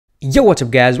Yo, what's up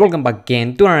guys, welcome back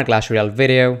again to another Clash Royale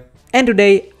video. And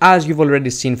today, as you've already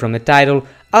seen from the title,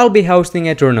 I'll be hosting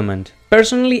a tournament.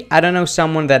 Personally, I don't know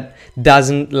someone that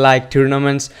doesn't like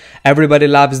tournaments. Everybody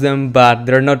loves them, but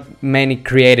there are not many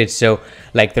created. So,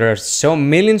 like, there are so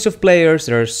millions of players,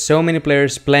 there are so many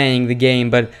players playing the game,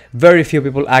 but very few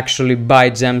people actually buy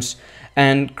gems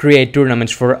and create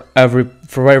tournaments for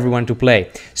everyone to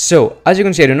play. So as you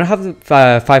can see, I do not have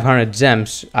 500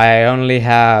 gems. I only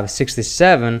have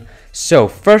 67. So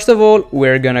first of all,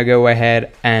 we're gonna go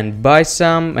ahead and buy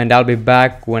some, and I'll be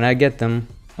back when I get them.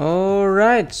 All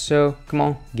right, so come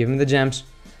on, give me the gems.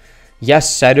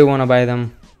 Yes, I do want to buy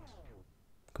them.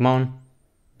 Come on.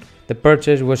 The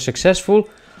purchase was successful.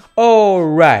 All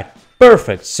right,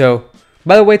 perfect. So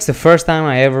by the way, it's the first time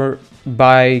I ever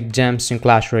buy gems in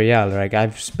Clash Royale. Like,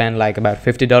 I've spent like about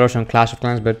 $50 on Clash of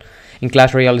Clans, but in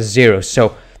Clash Royale is zero.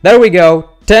 So there we go,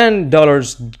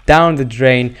 $10 down the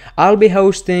drain. I'll be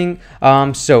hosting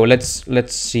so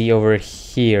let's see over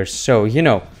here. So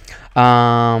there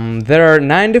are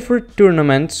 9 different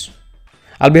tournaments.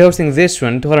 I'll be hosting this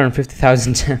one,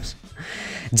 250,000 gems.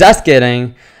 Just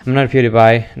kidding, I'm not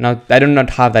PewDiePie. I do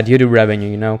not have that YouTube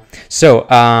revenue, So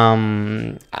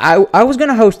I was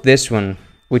gonna host this one,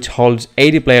 which holds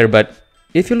 80 players, but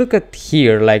if you look at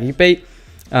here, like, you pay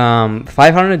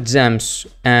 500 gems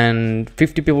and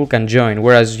 50 people can join,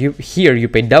 whereas here you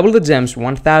pay double the gems,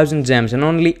 1000 gems, and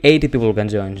only 80 people can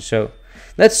join. So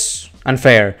that's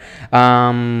unfair.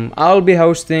 I'll be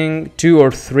hosting 2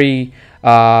 or 3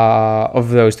 of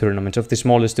those tournaments, of the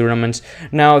smallest tournaments.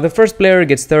 Now the first player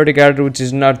gets 30 cards, which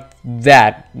is not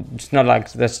that, it's not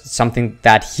like that's something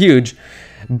that huge,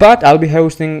 but I'll be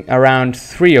hosting around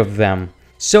 3 of them.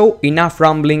 So enough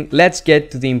rambling, let's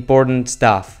get to the important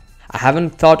stuff. I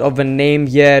haven't thought of a name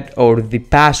yet or the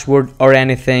password or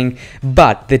anything,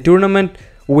 but the tournament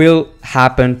will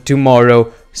happen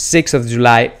tomorrow, 6th of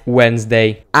July,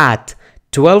 Wednesday, at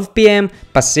 12 p.m.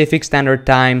 Pacific Standard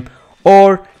Time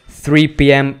or 3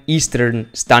 p.m. Eastern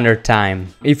Standard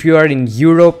Time. If you are in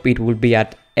Europe, it will be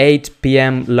at 8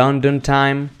 p.m. London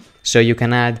time, so you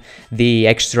can add the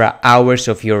extra hours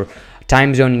of your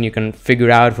time zone and you can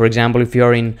figure out, for example, if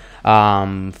you're in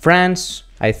France,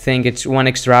 I think it's 1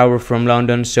 extra hour from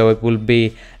London, so it will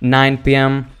be 9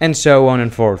 p.m. and so on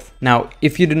and forth. Now,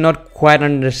 if you do not quite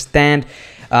understand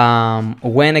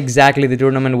when exactly the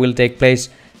tournament will take place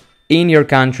in your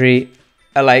country,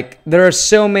 like, there are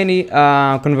so many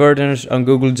converters on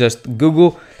Google. Just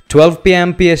Google 12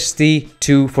 p.m. PST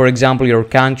to, for example, your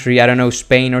country, I don't know,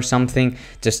 Spain or something.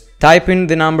 Just type in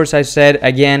the numbers I said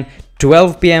again,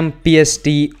 12 p.m. PST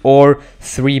or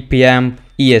 3 p.m.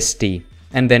 EST,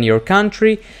 and then your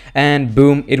country, and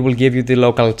boom, it will give you the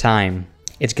local time.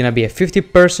 It's gonna be a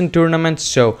 50-person tournament,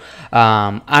 so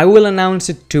I will announce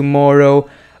it tomorrow,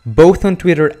 both on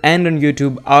Twitter and on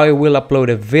YouTube. I will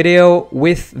upload a video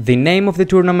with the name of the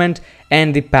tournament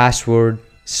and the password.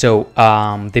 So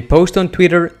the post on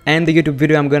Twitter and the YouTube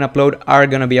video I'm gonna upload are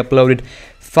gonna be uploaded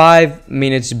 5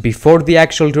 minutes before the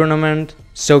actual tournament.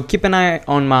 So keep an eye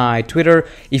on my Twitter.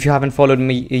 If you haven't followed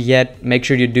me yet, make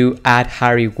sure you do,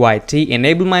 @HarryYT.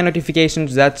 Enable my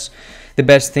notifications. That's the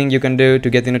best thing you can do to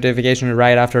get the notification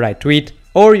right after I tweet.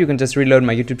 Or you can just reload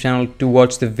my YouTube channel to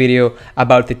watch the video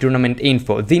about the tournament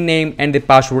info. The name and the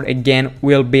password again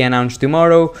will be announced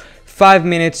tomorrow, 5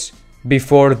 minutes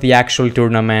before the actual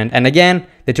tournament. And again,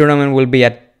 the tournament will be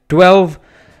at 12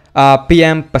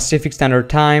 p.m. Pacific Standard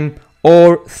Time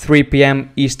or 3 p.m.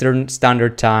 Eastern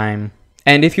Standard Time.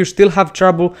 And if you still have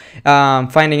trouble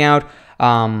finding out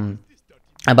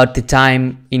about the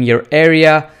time in your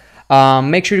area,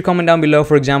 make sure you comment down below.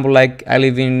 For example, like, I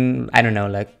live in, I don't know,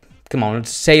 like, come on,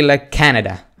 let's say like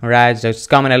Canada, alright? So it's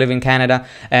common, I live in Canada,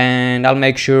 and I'll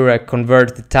make sure I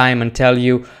convert the time and tell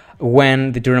you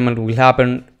when the tournament will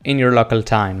happen in your local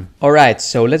time. Alright,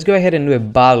 so let's go ahead and do a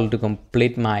battle to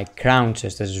complete my crown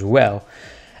chest as well,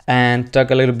 and talk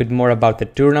a little bit more about the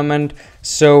tournament.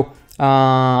 So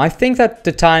I think that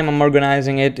the time I'm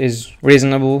organizing it is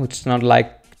reasonable. It's not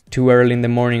like too early in the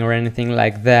morning or anything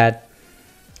like that.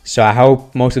 So I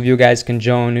hope most of you guys can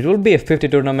join. It will be a 50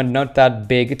 tournament, not that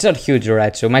big. It's not huge,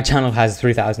 right? So my channel has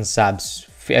 3,000 subs.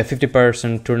 A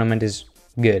 50-person tournament is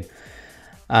good.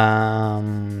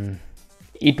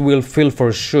 It will fill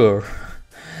for sure.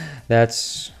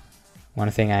 That's one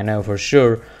thing I know for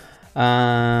sure.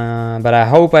 But I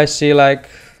hope I see like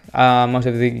most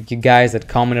of you guys that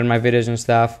comment on my videos and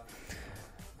stuff,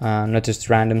 not just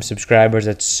random subscribers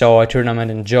that saw a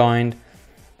tournament and joined.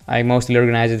 I mostly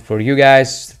organize it for you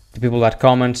guys, the people that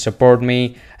comment, support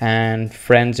me, and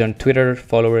friends on Twitter,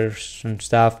 followers and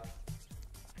stuff.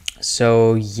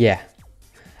 So yeah,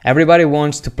 Everybody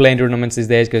wants to play in tournaments these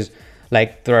days because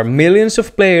like there are millions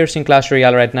of players in Clash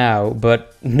Royale right now,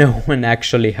 but no one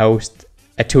actually hosts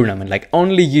a tournament. Like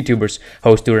only YouTubers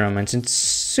host tournaments. It's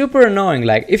super annoying.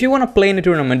 Like if you want to play in a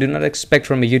tournament, do not expect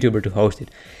from a YouTuber to host it.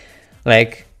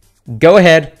 Like go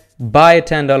ahead, buy a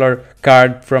 $10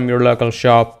 card from your local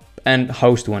shop and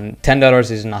host one.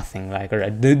 $10 is nothing. Like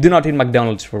alright, do not eat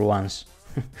McDonald's for once.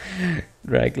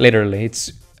 Right, literally,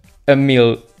 it's a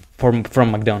meal from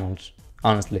McDonald's,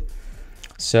 honestly.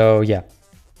 So yeah.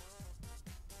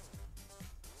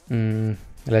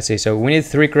 Let's see, so we need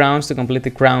 3 crowns to complete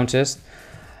the crown chest,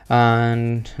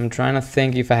 and I'm trying to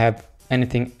think if I have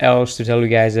anything else to tell you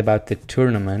guys about the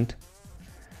tournament.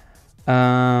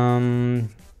 I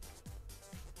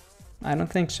don't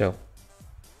think so.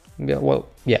 Yeah, well,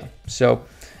 yeah, so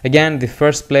again, the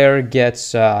first player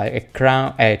gets a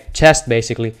chest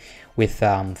basically with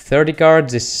 30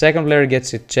 cards. The second player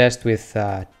gets a chest with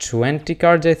 20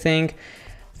 cards, I think.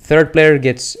 Third player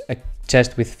gets a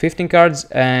chest with 15 cards,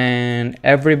 and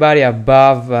everybody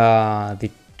above the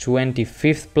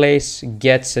 25th place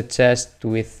gets a chest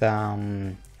with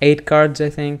 8 cards, I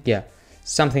think. Yeah,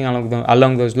 something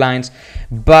along those lines.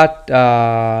 But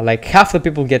like half the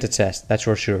people get a chest, that's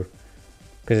for sure,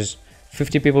 because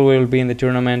 50 people will be in the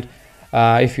tournament.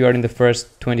 If you are in the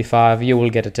first 25, you will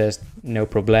get a chest, no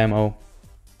problemo.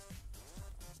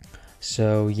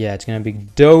 So yeah, it's gonna be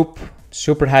dope.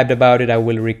 Super hyped about it. I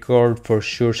will record for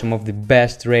sure some of the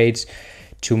best raids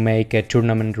to make a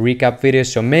tournament recap video,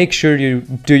 so make sure you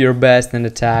do your best and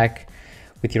attack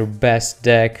with your best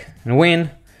deck and win,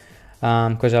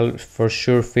 because I'll for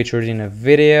sure feature it in a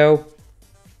video.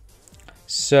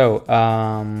 So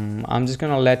I'm just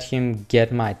gonna let him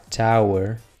get my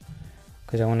tower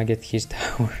because I want to get his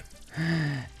tower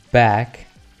back.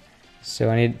 So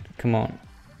I need, come on,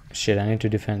 shit, I need to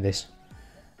defend this.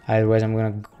 Otherwise I'm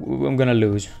gonna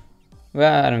lose.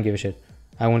 Well, I don't give a shit.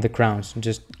 I want the crowns.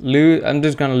 Just lose. I'm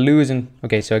just gonna lose. And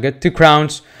okay, so I got 2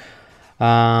 crowns.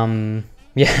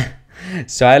 Yeah.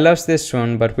 So I lost this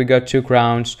one, but we got 2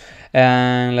 crowns.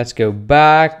 And let's go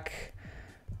back.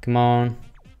 Come on.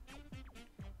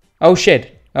 Oh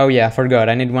shit. Oh yeah, I forgot.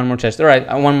 I need 1 more chest. All right,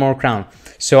 1 more crown.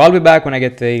 So I'll be back when I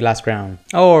get the last crown.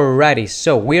 Alrighty.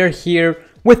 So we're here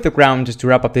with the crown. Just to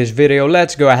wrap up this video,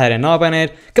 let's go ahead and open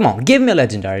it. Come on, give me a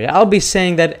legendary. I'll be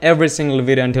saying that every single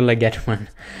video until I get one.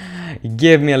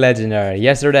 Give me a legendary.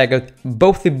 Yesterday I got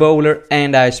both the bowler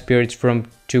and ice spirits from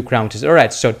 2 crowns.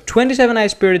 Alright, so 27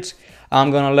 ice spirits. I'm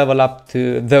gonna level up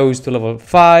to those to level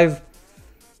 5.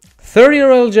 30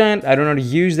 royal giant. I do not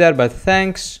use that, but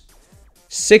thanks.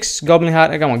 6 goblin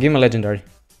hat. Come on, give me a legendary.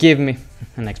 Give me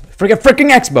an expo.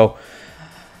 Freaking expo.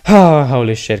 Oh,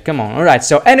 holy shit, come on. Alright,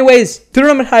 so anyways,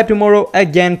 tournament hype tomorrow,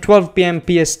 again 12 PM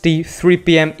PST, 3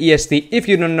 PM EST. If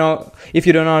you do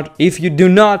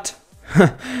not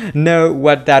know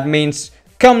what that means,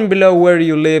 comment below where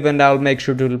you live and I'll make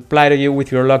sure to reply to you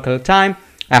with your local time.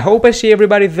 I hope I see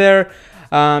everybody there.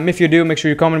 If you do, make sure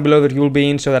you comment below that you will be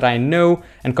in so that I know,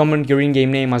 and comment your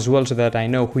in-game name as well so that I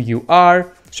know who you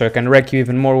are, so I can wreck you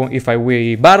even more if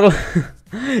we battle.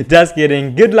 Just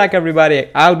kidding. Good luck everybody.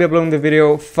 I'll be uploading the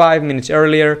video 5 minutes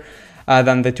earlier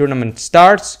than the tournament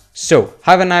starts. So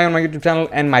have an eye on my YouTube channel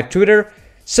and my Twitter.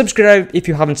 Subscribe if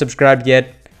you haven't subscribed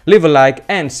yet. Leave a like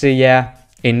and see ya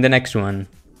in the next one.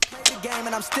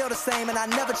 And I'm still the same and I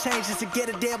never change just to get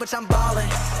a deal, but I'm ballin'.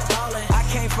 I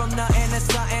came from nothing to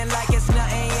something like it's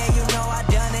nothing.